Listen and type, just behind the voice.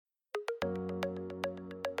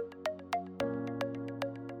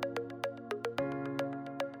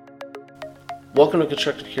Welcome to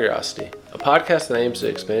Constructive Curiosity, a podcast that aims to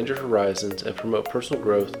expand your horizons and promote personal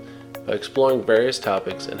growth by exploring various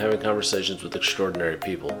topics and having conversations with extraordinary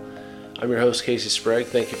people. I'm your host, Casey Sprague.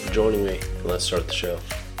 Thank you for joining me, and let's start the show.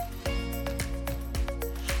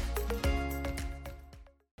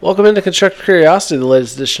 Welcome into Constructive Curiosity, the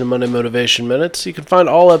latest edition of Monday Motivation Minutes. You can find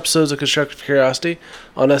all episodes of Constructive Curiosity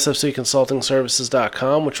on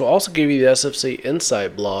sfcconsultingservices.com, which will also give you the SFC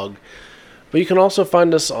Insight blog. But you can also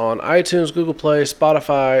find us on iTunes, Google Play,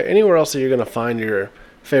 Spotify, anywhere else that you're going to find your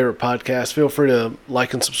favorite podcast. Feel free to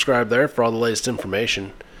like and subscribe there for all the latest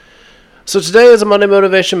information. So today is a Monday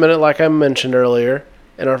Motivation Minute, like I mentioned earlier,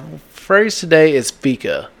 and our phrase today is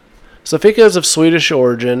FIka. So FIka is of Swedish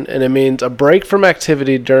origin, and it means a break from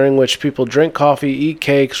activity during which people drink coffee, eat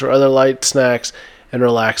cakes, or other light snacks, and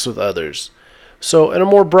relax with others. So in a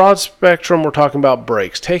more broad spectrum, we're talking about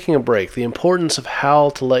breaks, taking a break, the importance of how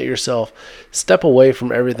to let yourself step away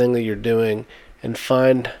from everything that you're doing and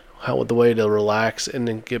find the way to relax and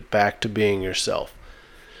then get back to being yourself.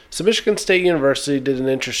 So Michigan State University did an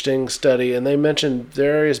interesting study, and they mentioned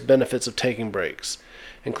various benefits of taking breaks,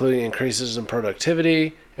 including increases in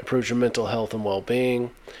productivity, improves your mental health and well-being.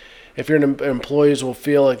 If your employees will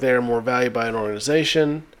feel like they are more valued by an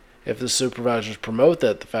organization, if the supervisors promote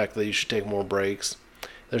the fact that you should take more breaks,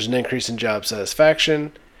 there's an increase in job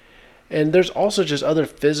satisfaction, and there's also just other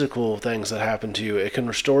physical things that happen to you. It can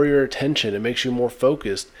restore your attention. It makes you more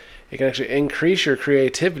focused. It can actually increase your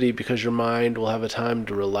creativity because your mind will have a time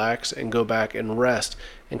to relax and go back and rest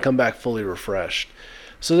and come back fully refreshed.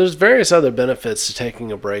 So there's various other benefits to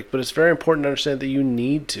taking a break, but it's very important to understand that you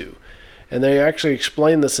need to. And they actually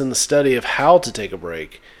explain this in the study of how to take a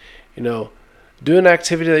break. Do an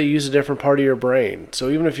activity that uses a different part of your brain. So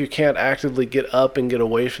even if you can't actively get up and get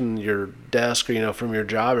away from your desk or, from your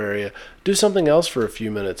job area, do something else for a few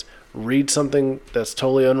minutes. Read something that's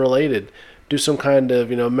totally unrelated. Do some kind of,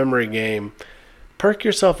 memory game. Perk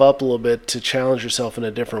yourself up a little bit to challenge yourself in a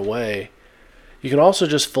different way. You can also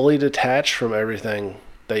just fully detach from everything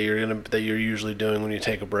that you're usually doing when you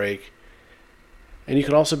take a break. And you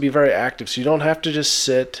can also be very active, so you don't have to just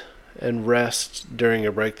sit and rest during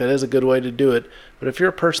your break. That is a good way to do it. But if you're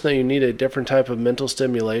a person that you need a different type of mental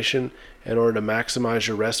stimulation in order to maximize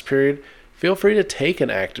your rest period, feel free to take an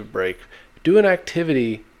active break. Do an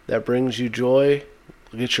activity that brings you joy,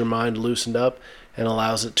 gets your mind loosened up, and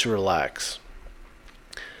allows it to relax.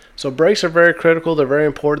 So breaks are very critical. They're very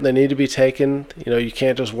important. They need to be taken. You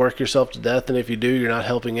can't just work yourself to death, and if you do, you're not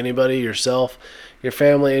helping anybody, yourself, your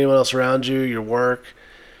family, anyone else around you, your work.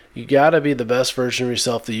 You got to be the best version of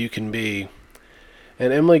yourself that you can be.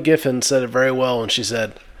 And Emily Giffin said it very well when she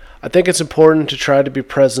said, I think it's important to try to be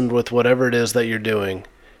present with whatever it is that you're doing.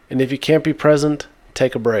 And if you can't be present,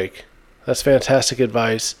 take a break. That's fantastic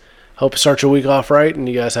advice. Hope you start your week off right, and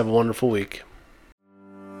you guys have a wonderful week.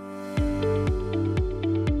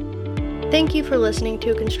 Thank you for listening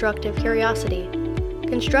to Constructive Curiosity.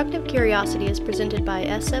 Constructive Curiosity is presented by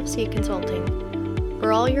SFC Consulting.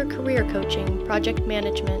 For all your career coaching, project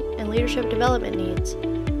management, and leadership development needs,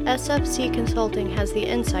 SFC Consulting has the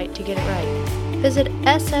insight to get it right. Visit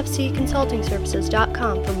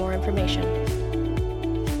sfcconsultingservices.com for more information.